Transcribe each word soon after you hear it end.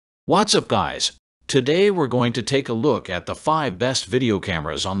What's up, guys? Today we're going to take a look at the 5 best video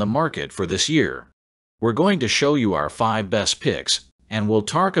cameras on the market for this year. We're going to show you our 5 best picks, and we'll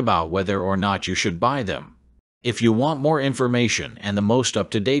talk about whether or not you should buy them. If you want more information and the most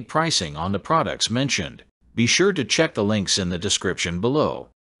up-to-date pricing on the products mentioned, be sure to check the links in the description below.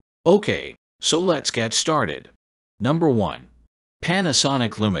 Okay, so let's get started. Number 1.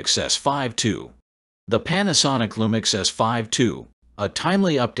 Panasonic Lumix S5 II. The Panasonic Lumix S5 II, a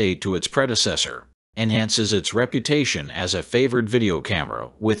timely update to its predecessor, enhances its reputation as a favored video camera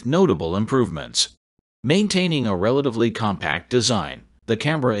with notable improvements. Maintaining a relatively compact design, the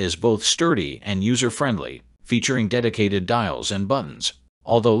camera is both sturdy and user-friendly, featuring dedicated dials and buttons,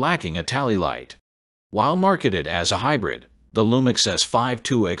 although lacking a tally light. While marketed as a hybrid, the Lumix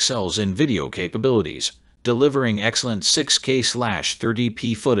S5 II excels in video capabilities, delivering excellent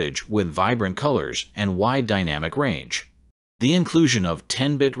 6K/30p footage with vibrant colors and wide dynamic range. The inclusion of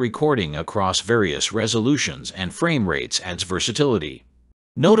 10-bit recording across various resolutions and frame rates adds versatility.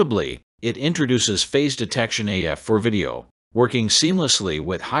 Notably, it introduces phase detection AF for video, working seamlessly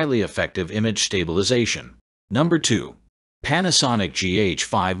with highly effective image stabilization. Number 2. Panasonic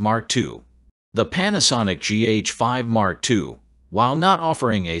GH5 Mark II. The Panasonic GH5 Mark II, while not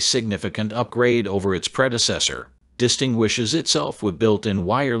offering a significant upgrade over its predecessor, distinguishes itself with built-in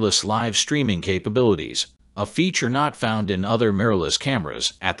wireless live streaming capabilities, a feature not found in other mirrorless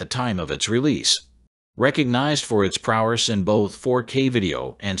cameras at the time of its release. Recognized for its prowess in both 4K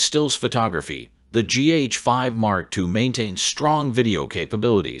video and stills photography, the GH5 Mark II maintains strong video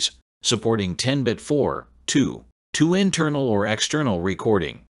capabilities, supporting 10-bit 4:2 internal or external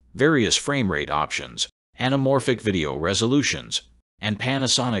recording, various frame rate options, anamorphic video resolutions, and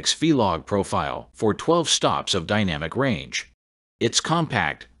Panasonic's V-Log profile for 12 stops of dynamic range. Its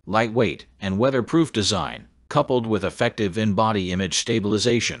compact, lightweight, and weatherproof design, coupled with effective in-body image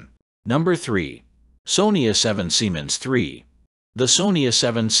stabilization. Number 3. Sony A7S III. The Sony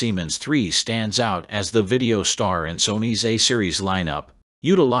A7S III stands out as the video star in Sony's A-series lineup,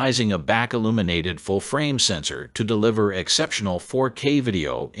 utilizing a back-illuminated full-frame sensor to deliver exceptional 4K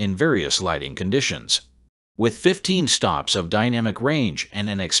video in various lighting conditions. With 15 stops of dynamic range and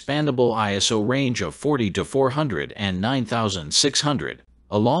an expandable ISO range of 40 to 400 and 9600,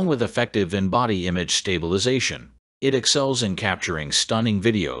 along with effective in-body image stabilization, it excels in capturing stunning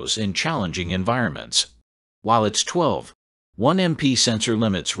videos in challenging environments. While its 12.1 MP sensor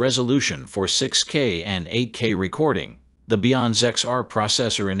limits resolution for 6K and 8K recording, the Beyond's XR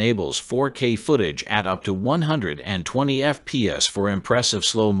processor enables 4K footage at up to 120 FPS for impressive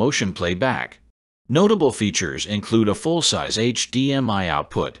slow-motion playback. Notable features include a full-size HDMI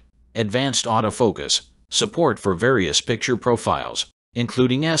output, advanced autofocus, support for various picture profiles,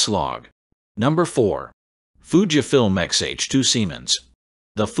 including S-Log. Number 4. Fujifilm X-H2S.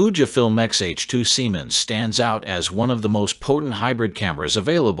 The Fujifilm X-H2S stands out as one of the most potent hybrid cameras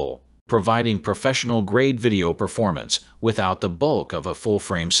available, providing professional-grade video performance without the bulk of a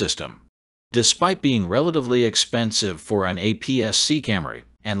full-frame system. Despite being relatively expensive for an APS-C camera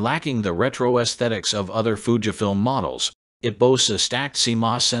and lacking the retro aesthetics of other Fujifilm models, it boasts a stacked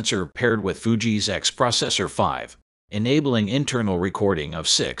CMOS sensor paired with Fuji's X Processor 5, enabling internal recording of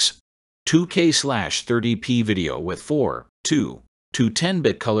 2K/30p video with 4:2 to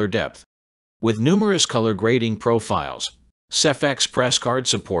 10-bit color depth. With numerous color grading profiles, CFX press card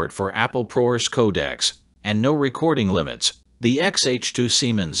support for Apple ProRes codecs, and no recording limits, the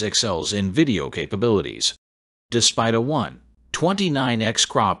X-H2S excels in video capabilities. Despite a 1:29x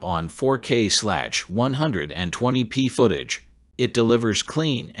crop on 4K/120p footage, it delivers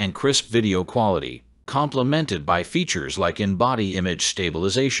clean and crisp video quality, complemented by features like in-body image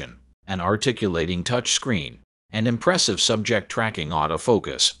stabilization, an articulating touchscreen, and impressive subject tracking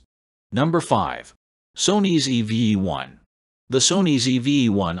autofocus. Number 5. Sony ZV-E1. The Sony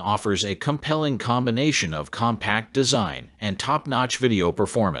ZV-E1 offers a compelling combination of compact design and top-notch video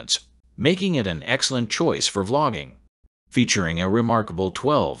performance, making it an excellent choice for vlogging. Featuring a remarkable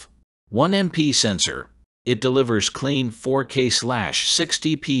 12.1 MP sensor, it delivers clean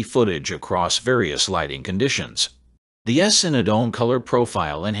 4K/60p footage across various lighting conditions. The S-Cinedone color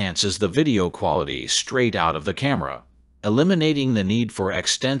profile enhances the video quality straight out of the camera, eliminating the need for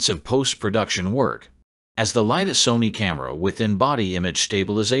extensive post-production work. As the lightest Sony camera with in-body image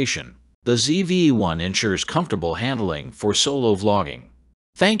stabilization, the ZV-E1 ensures comfortable handling for solo vlogging.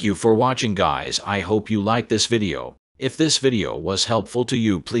 Thank you for watching, guys. I hope you liked this video. If this video was helpful to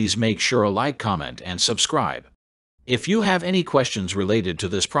you, please make sure to like, comment, and subscribe. If you have any questions related to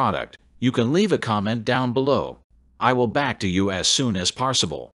this product, you can leave a comment down below. I will back to you as soon as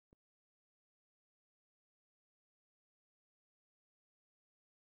possible.